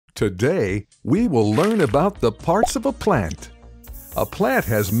Today, we will learn about the parts of a plant. A plant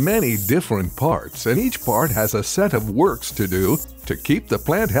has many different parts, and each part has a set of works to do to keep the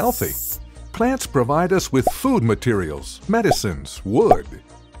plant healthy. Plants provide us with food materials, medicines, wood,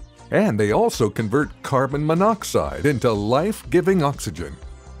 and they also convert carbon monoxide into life-giving oxygen.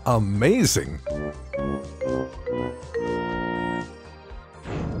 Amazing!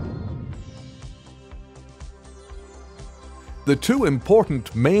 The two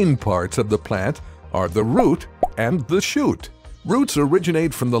important main parts of the plant are the root and the shoot. Roots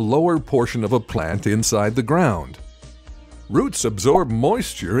originate from the lower portion of a plant inside the ground. Roots absorb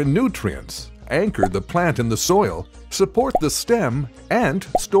moisture and nutrients, anchor the plant in the soil, support the stem, and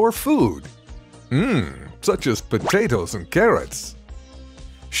store food. Such as potatoes and carrots.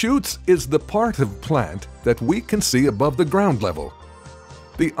 Shoots is the part of plant that we can see above the ground level.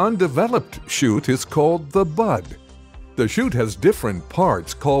 The undeveloped shoot is called the bud. The shoot has different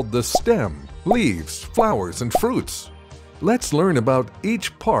parts called the stem, leaves, flowers, and fruits. Let's learn about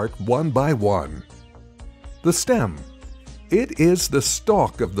each part one by one. The stem. It is the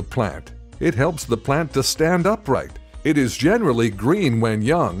stalk of the plant. It helps the plant to stand upright. It is generally green when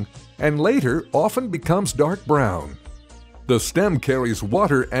young, and later often becomes dark brown. The stem carries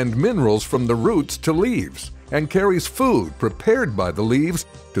water and minerals from the roots to leaves, and carries food prepared by the leaves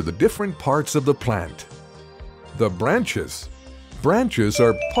to the different parts of the plant. The branches. Branches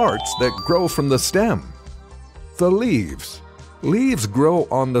are parts that grow from the stem. The leaves. Leaves grow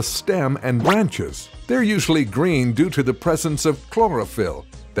on the stem and branches. They're usually green due to the presence of chlorophyll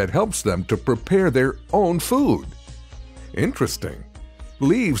that helps them to prepare their own food. Interesting.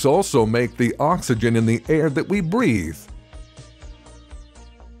 Leaves also make the oxygen in the air that we breathe.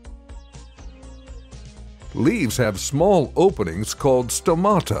 Leaves have small openings called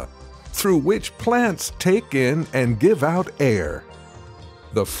stomata, through which plants take in and give out air.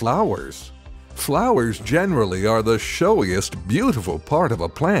 The flowers. Flowers generally are the showiest, beautiful part of a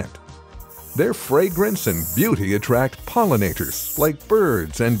plant. Their fragrance and beauty attract pollinators, like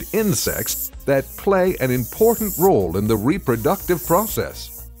birds and insects, that play an important role in the reproductive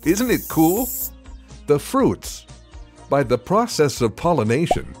process. Isn't it cool? The fruits. By the process of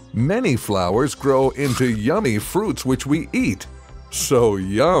pollination, many flowers grow into yummy fruits which we eat. So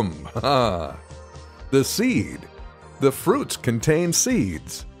yum! The seed. The fruits contain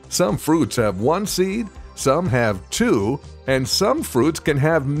seeds. Some fruits have one seed, some have two, and some fruits can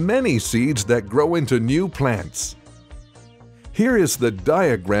have many seeds that grow into new plants. Here is the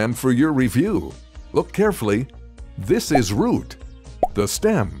diagram for your review. Look carefully. This is root, the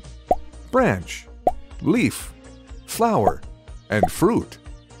stem, branch, leaf, flower, and fruit.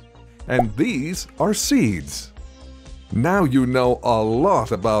 And these are seeds. Now you know a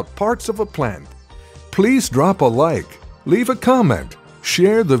lot about parts of a plant. Please drop a like, leave a comment,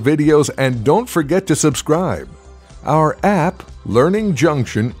 share the videos, and don't forget to subscribe. Our app, Learning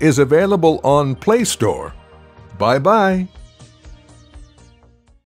Junction, is available on Play Store. Bye-bye.